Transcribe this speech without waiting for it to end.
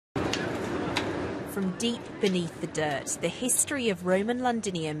From deep beneath the dirt, the history of Roman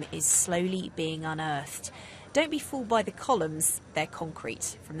Londinium is slowly being unearthed. Don't be fooled by the columns, they're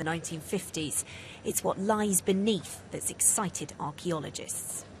concrete from the 1950s. It's what lies beneath that's excited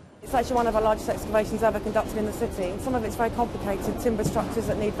archaeologists. It's actually one of our largest excavations ever conducted in the city. Some of it's very complicated, timber structures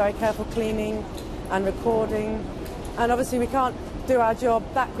that need very careful cleaning and recording. And obviously we can't do our job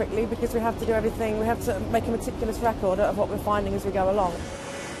that quickly because we have to do everything. We have to make a meticulous record of what we're finding as we go along.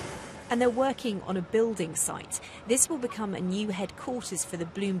 And they're working on a building site. This will become a new headquarters for the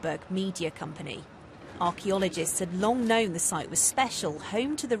Bloomberg media company. Archaeologists had long known the site was special,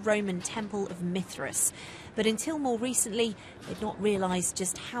 home to the Roman temple of Mithras. But until more recently, they'd not realised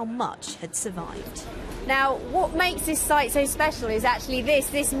just how much had survived. Now, what makes this site so special is actually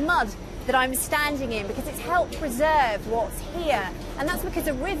this mud that I'm standing in, because it's helped preserve what's here. And that's because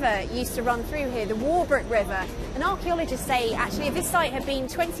a river used to run through here, the Warbrook River. And archaeologists say, actually, if this site had been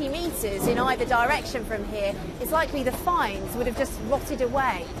 20 metres in either direction from here, it's likely the finds would have just rotted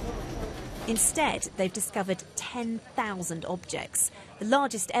away. Instead, they've discovered 10,000 objects, the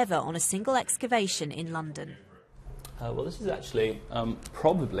largest ever on a single excavation in London. Well, this is actually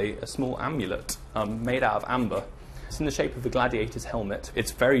probably a small amulet made out of amber. It's in the shape of the gladiator's helmet.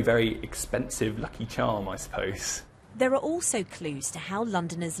 It's very, very expensive lucky charm, I suppose. There are also clues to how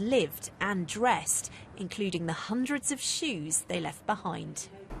Londoners lived and dressed, including the hundreds of shoes they left behind.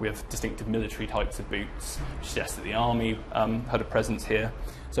 We have distinctive military types of boots, which suggests that the army had a presence here.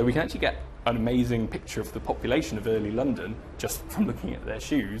 So we can actually get an amazing picture of the population of early London just from looking at their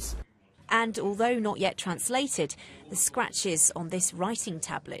shoes. And although not yet translated, the scratches on this writing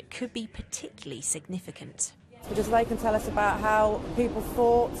tablet could be particularly significant. Because they can tell us about how people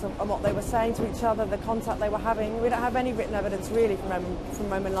thought and what they were saying to each other, the contact they were having. We don't have any written evidence really from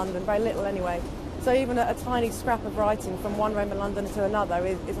Roman London, very little anyway. So even a tiny scrap of writing from one Roman London to another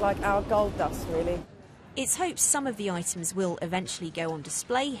is like our gold dust, really. It's hoped some of the items will eventually go on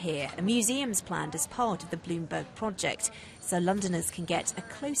display here. A museum's planned as part of the Bloomberg project, so Londoners can get a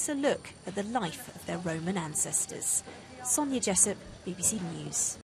closer look at the life of their Roman ancestors. Sonia Jessup, BBC News.